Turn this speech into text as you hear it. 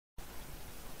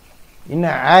In an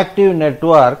active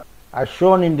network as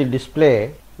shown in the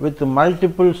display with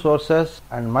multiple sources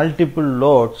and multiple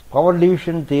loads, power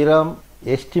division theorem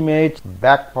estimates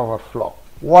back power flow.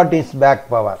 What is back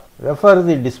power? Refer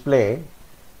the display.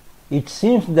 It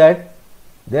seems that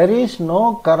there is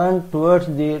no current towards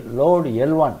the load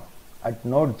L1 at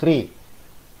node 3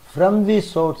 from the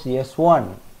source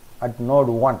S1 at node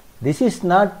 1. This is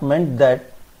not meant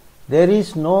that there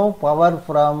is no power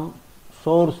from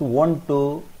source 1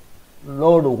 to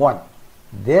load 1.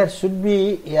 There should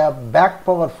be a back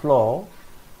power flow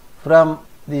from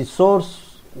the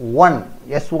source 1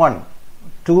 S1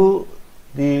 to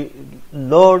the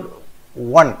load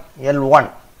 1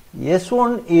 L1.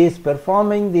 S1 is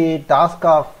performing the task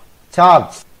of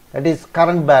charge, that is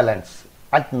current balance,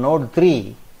 at node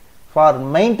 3 for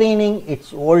maintaining its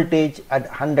voltage at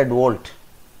 100 volt.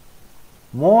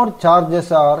 More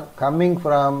charges are coming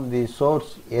from the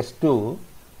source S2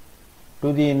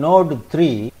 to the node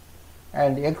 3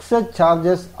 and excess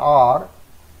charges are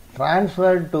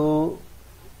transferred to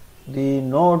the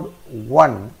node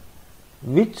 1,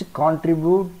 which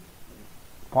contribute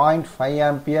 0.5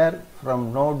 ampere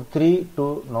from node 3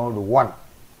 to node 1.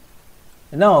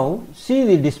 Now see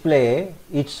the display.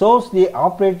 It shows the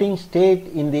operating state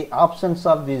in the absence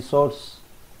of the source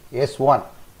S1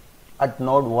 at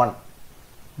node 1.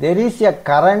 There is a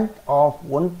current of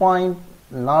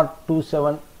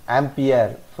 1.027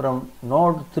 ampere from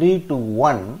node 3 to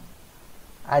 1,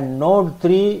 and node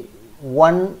 3,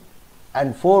 1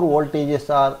 and 4 voltages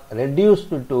are reduced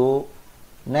to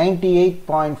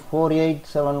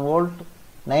 98.487 volt,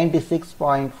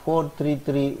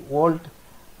 96.433 volt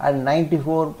and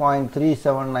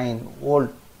 94.379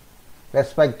 volt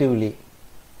respectively.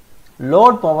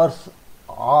 Load powers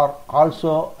are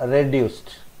also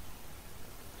reduced.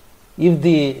 If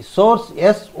the source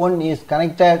S1 is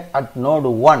connected at node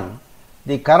 1,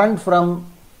 the current from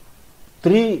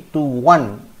 3 to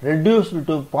 1 reduced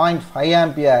to 0.5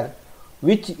 ampere,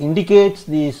 which indicates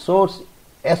the source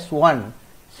S1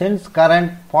 sends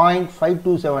current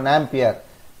 0.527 ampere,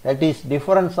 that is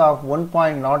difference of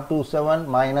 1.027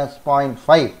 minus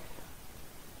 0.5.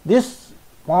 This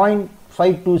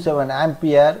 0.527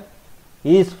 ampere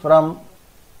is from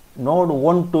node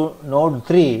 1 to node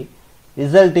 3,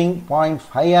 resulting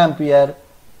 0.5 ampere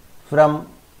from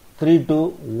 3 to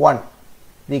 1.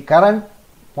 The current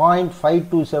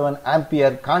 0.527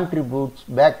 ampere contributes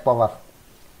back power.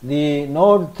 The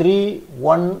node 3,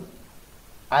 1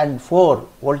 and 4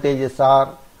 voltages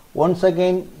are once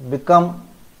again become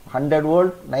 100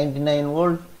 volt, 99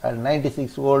 volt and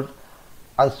 96 volt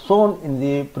as shown in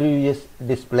the previous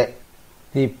display.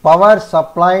 The power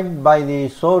supplied by the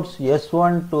source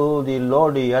S1 to the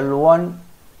load L1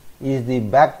 is the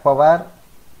back power,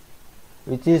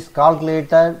 which is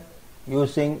calculated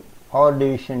using power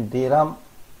division theorem.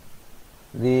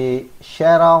 The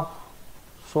share of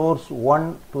source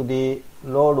 1 to the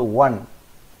load 1,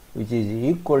 which is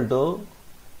equal to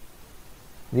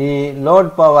the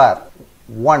load power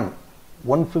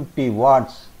 150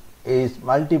 watts is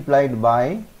multiplied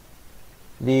by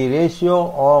the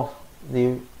ratio of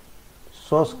the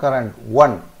source current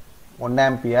 1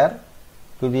 ampere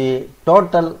to the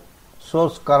total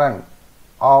source current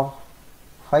of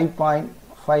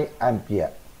 5.5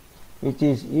 ampere, which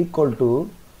is equal to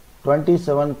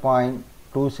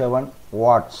 27.27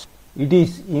 watts. It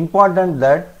is important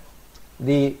that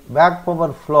the back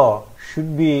power flow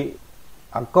should be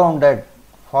accounted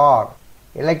for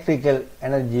electrical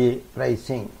energy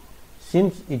pricing,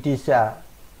 since it is a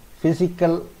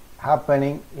physical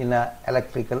happening in a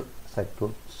electrical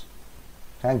circuits.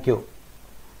 Thank you.